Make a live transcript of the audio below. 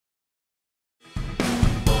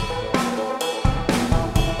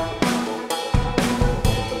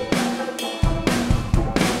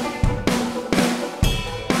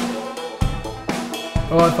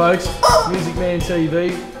Alright folks, Music Man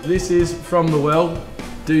TV, this is From the Well.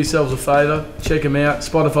 Do yourselves a favour, check them out,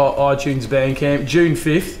 Spotify, iTunes, Bandcamp, June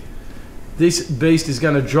 5th. This beast is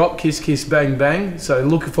going to drop, Kiss Kiss Bang Bang, so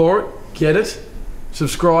look for it, get it,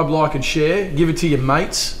 subscribe, like and share, give it to your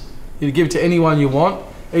mates, you give it to anyone you want,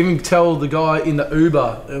 even tell the guy in the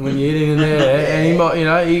Uber when you're in there, and he might, you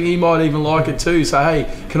know, he might even like it too. Say,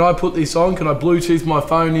 hey, can I put this on? Can I Bluetooth my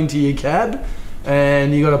phone into your cab?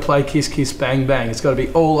 And you got to play Kiss Kiss Bang Bang. It's got to be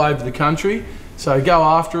all over the country. So go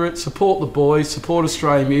after it. Support the boys. Support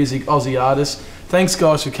Australian music, Aussie artists. Thanks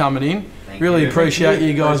guys for coming in. Really appreciate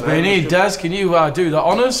you guys being here. Daz, can you do the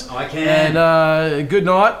honours? I can. And good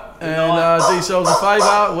night. And do yourselves a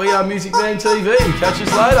favour. We are Music Man TV. Catch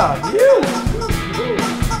us later. Yeah.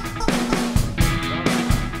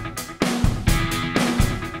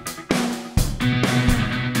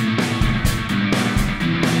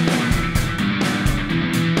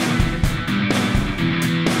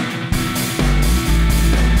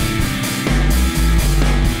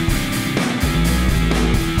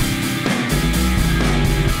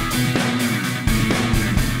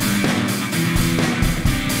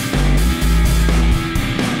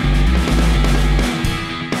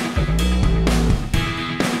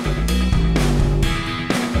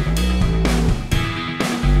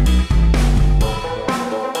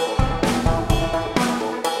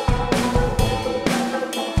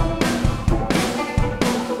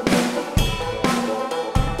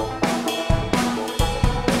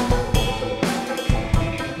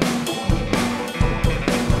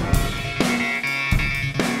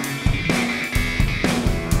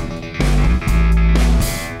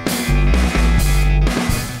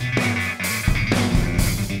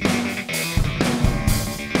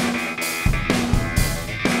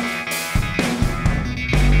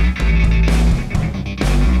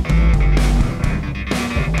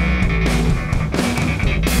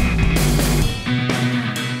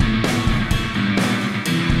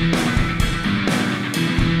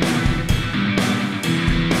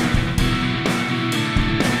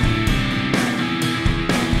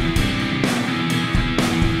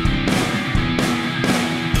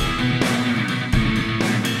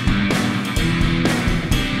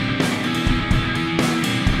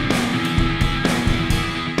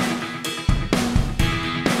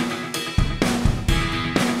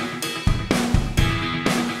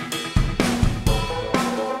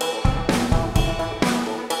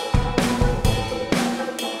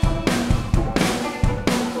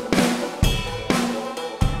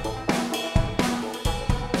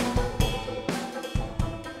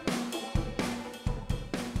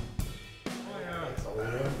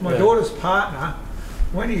 My daughter's partner,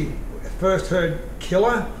 when he first heard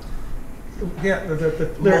Killer, yeah, the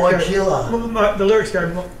lyrics Killer. The lyrics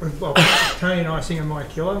go, well, Tony and I singing My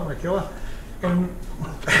Killer, and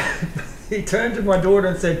he turned to my daughter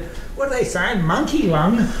and said, what are they saying? Monkey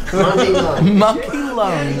lung? Monkey lung. Monkey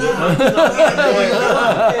lung. My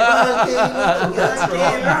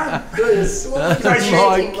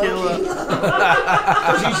Killer.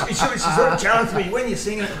 She sort of challenged me, when you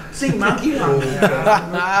sing Monkey lung.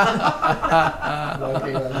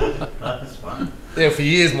 That's fun. Yeah, for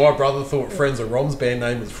years my brother thought Friends of Ron's band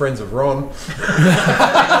name was Friends of Ron.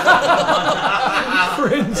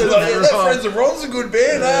 Friends of Ron. Friends of Ron's a good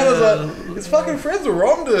band, eh? I was like, it's fucking Friends of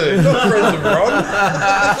Ron, dude, not Friends of Ron.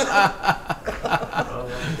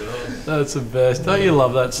 That's the best. Don't you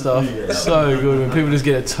love that stuff? Yeah. So good when people just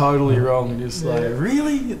get it totally wrong and just like,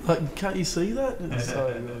 really? Like, can't you see that? It's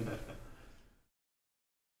so good.